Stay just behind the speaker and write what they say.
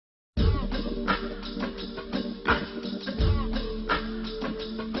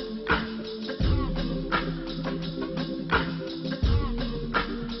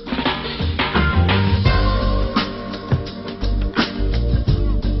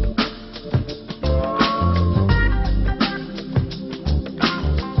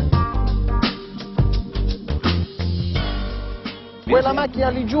macchina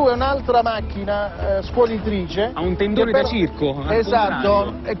lì giù è un'altra macchina scuotitrice. Ha un tendone da circo.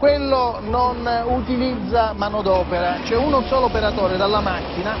 Esatto, e quello non utilizza manodopera, c'è uno solo operatore dalla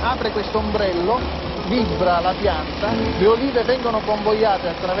macchina, apre questo ombrello, vibra la pianta, le olive vengono convogliate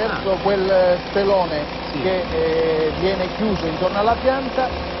attraverso quel telone che viene chiuso intorno alla pianta,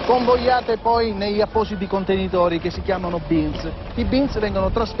 convogliate poi negli appositi contenitori che si chiamano beans. I beans vengono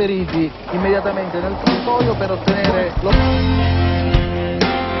trasferiti immediatamente nel frantoio per ottenere lo...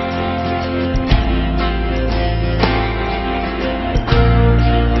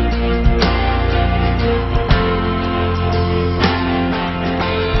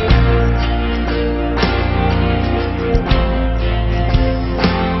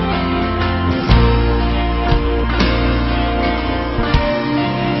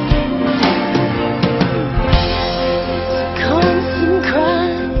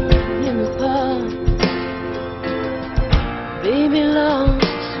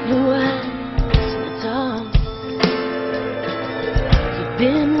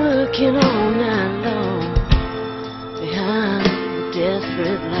 Been working all night long behind the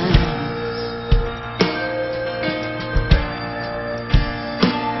desperate lines.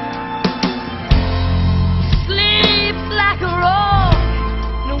 Sleeps like a rock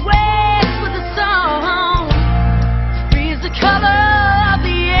and wakes with a song. Reads the color of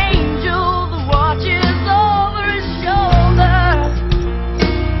the angel that watches over his shoulder.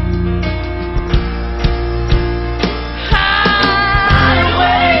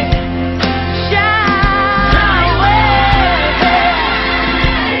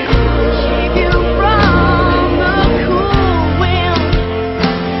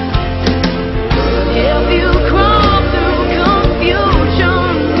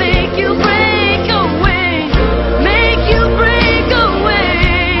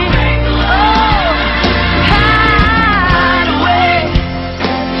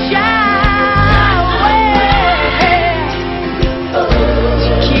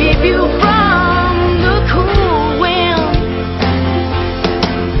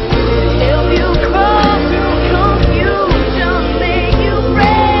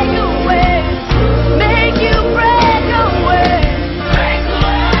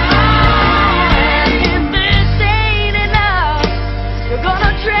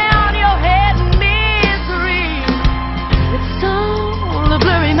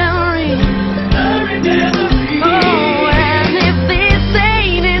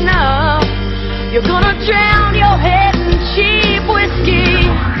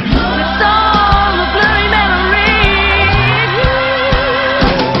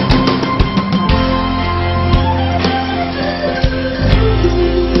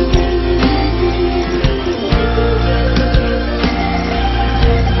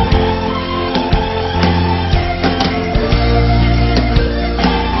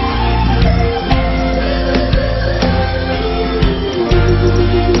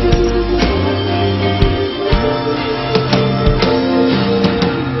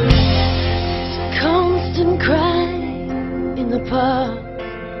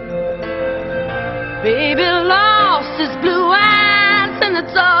 Baby lost his blue eyes in the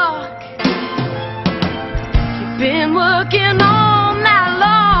dark. He's been working all night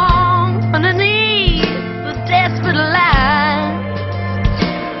long underneath the desperate light.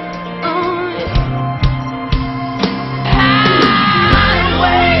 Oh, yeah. Hide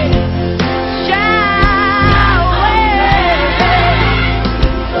away, shy away,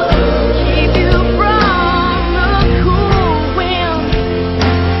 keep you from the cool wind.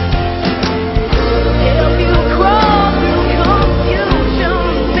 Help you crawl through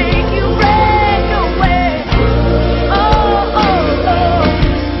confusion, make you break away. Oh, oh.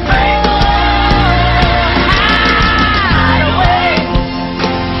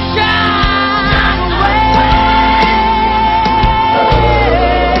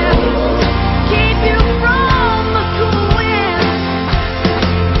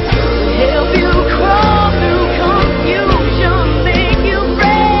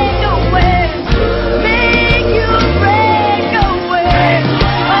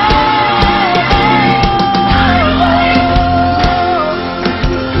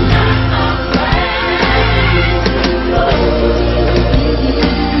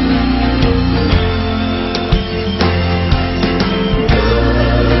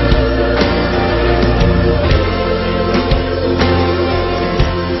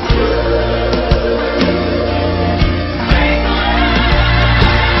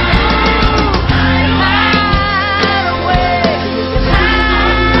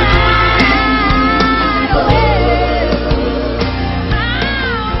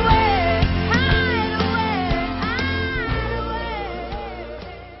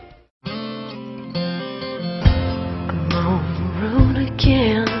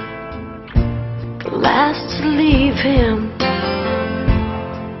 last to leave him,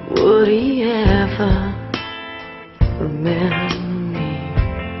 would he ever remember me?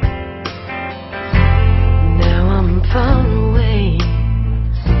 Now I'm far away,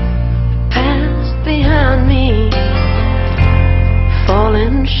 past behind me,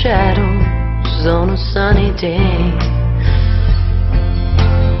 falling shadows on a sunny day.